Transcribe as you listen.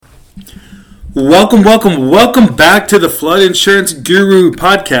Welcome back to the Flood Insurance Guru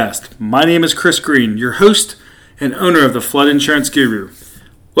podcast. My name is Chris Green, your host and owner of the Flood Insurance Guru.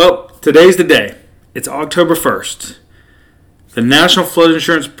 Well, today's the day. It's October 1st. The National Flood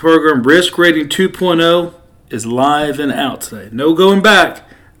Insurance Program Risk Rating 2.0 is live and out today. No going back.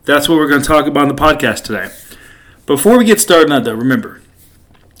 That's what we're going to talk about on the podcast today. Before we get started on that, remember,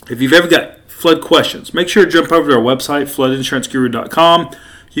 if you've ever got flood questions, make sure to jump over to our website, floodinsuranceguru.com.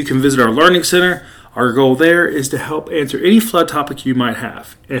 You can visit our learning center. Our goal there is to help answer any flood topic you might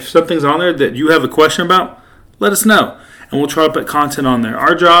have. If something's on there that you have a question about, let us know, and we'll try to put content on there.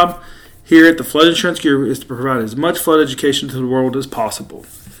 Our job here at the Flood Insurance Guru is to provide as much flood education to the world as possible.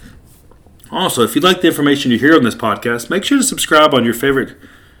 Also, if you like the information you hear on this podcast, make sure to subscribe on your favorite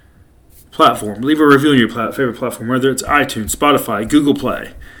platform. Leave a review on your favorite platform, whether it's iTunes, Spotify, Google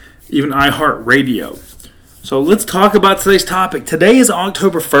Play, even iHeartRadio. So let's talk about today's topic. Today is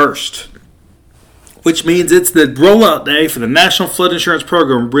October 1st, which means it's the rollout day for the National Flood Insurance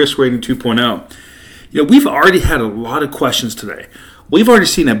Program Risk Rating 2.0. We've already had a lot of questions today. We've already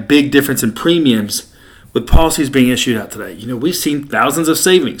seen a big difference in premiums with policies being issued out today. We've seen thousands of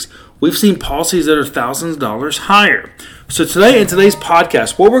savings. We've seen policies that are thousands of dollars higher. So today in today's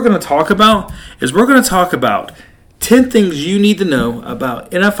podcast, what we're going to talk about is we're going to talk about 10 things you need to know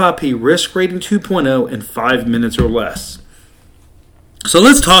about NFIP Risk Rating 2.0 in 5 minutes or less. So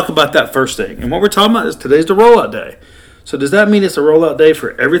let's talk about that first thing. And what we're talking about is today's the rollout day. So does that mean it's a rollout day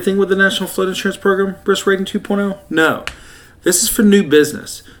for everything with the National Flood Insurance Program Risk Rating 2.0? No. This is for new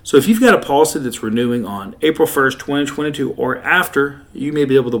business. So if you've got a policy that's renewing on April 1st, 2022 or after, you may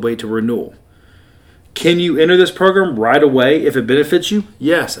be able to wait to renewal. Can you enter this program right away if it benefits you?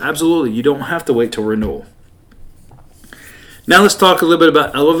 Yes, absolutely. You don't have to wait till renewal. Now let's talk a little bit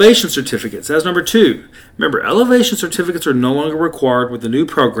about elevation certificates. That's number 2. Remember, elevation certificates are no longer required with the new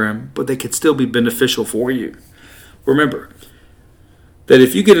program, but they could still be beneficial for you. Remember that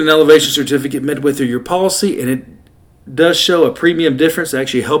if you get an elevation certificate midway through your policy and it does show a premium difference to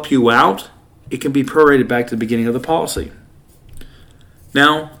actually help you out, it can be prorated back to the beginning of the policy.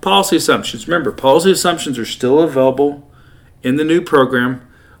 Now, policy assumptions. Remember, policy assumptions are still available in the new program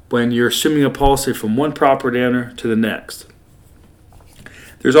when you're assuming a policy from one property owner to the next.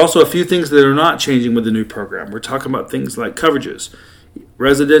 There's also a few things that are not changing with the new program. We're talking about things like coverages,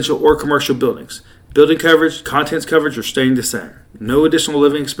 residential or commercial buildings. Building coverage, contents coverage are staying the same. No additional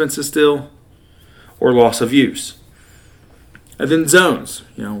living expenses still or loss of use. And then zones.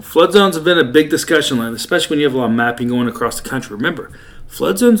 Flood zones have been a big discussion line, especially when you have a lot of mapping going across the country. Remember,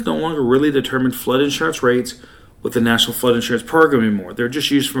 flood zones no longer really determine flood insurance rates with the National Flood Insurance Program anymore. They're just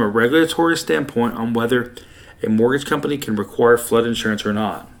used from a regulatory standpoint on whether a mortgage company can require flood insurance or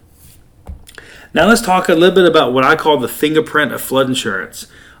not. Now let's talk a little bit about what I call the fingerprint of flood insurance.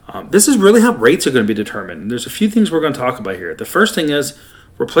 This is really how rates are going to be determined. And there's a few things we're going to talk about here. The first thing is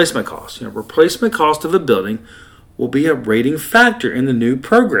replacement cost. Replacement cost of a building will be a rating factor in the new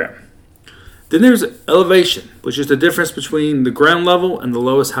program. Then there's elevation, which is the difference between the ground level and the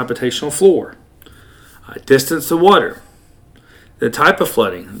lowest habitational floor. Distance to water. The type of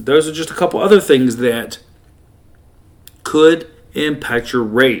flooding. Those are just a couple other things that could impact your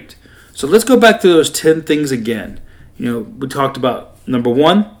rate. So let's go back to those 10 things again. We talked about number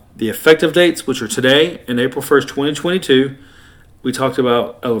 1, the effective dates, which are today and April 1st, 2022. We talked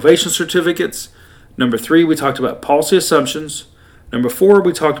about elevation certificates. Number 3, we talked about policy assumptions. Number 4,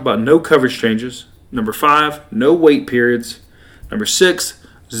 we talked about no coverage changes. Number 5, no wait periods. Number 6,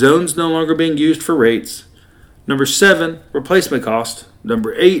 zones no longer being used for rates. Number 7, replacement cost.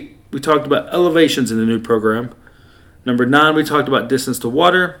 Number 8, we talked about elevations in the new program. Number 9, we talked about distance to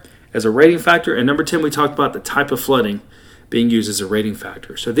water as a rating factor. And number 10, we talked about the type of flooding being used as a rating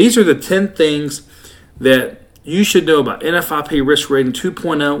factor. So these are the 10 things that you should know about NFIP Risk Rating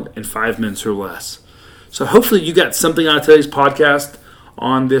 2.0 in 5 minutes or less. So hopefully you got something out of today's podcast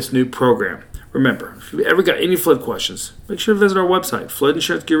on this new program. Remember, if you've ever got any flood questions, make sure to visit our website,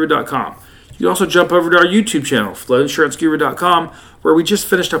 floodinsuranceguru.com. You can also jump over to our YouTube channel, floodinsuranceguru.com, where we just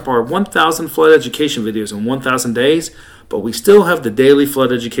finished up our 1,000 flood education videos in 1,000 days, but we still have the daily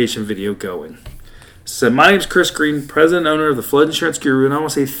flood education video going. So my name is Chris Green, president and owner of the Flood Insurance Guru, and I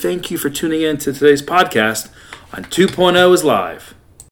want to say thank you for tuning in to today's podcast on 2.0 is Live.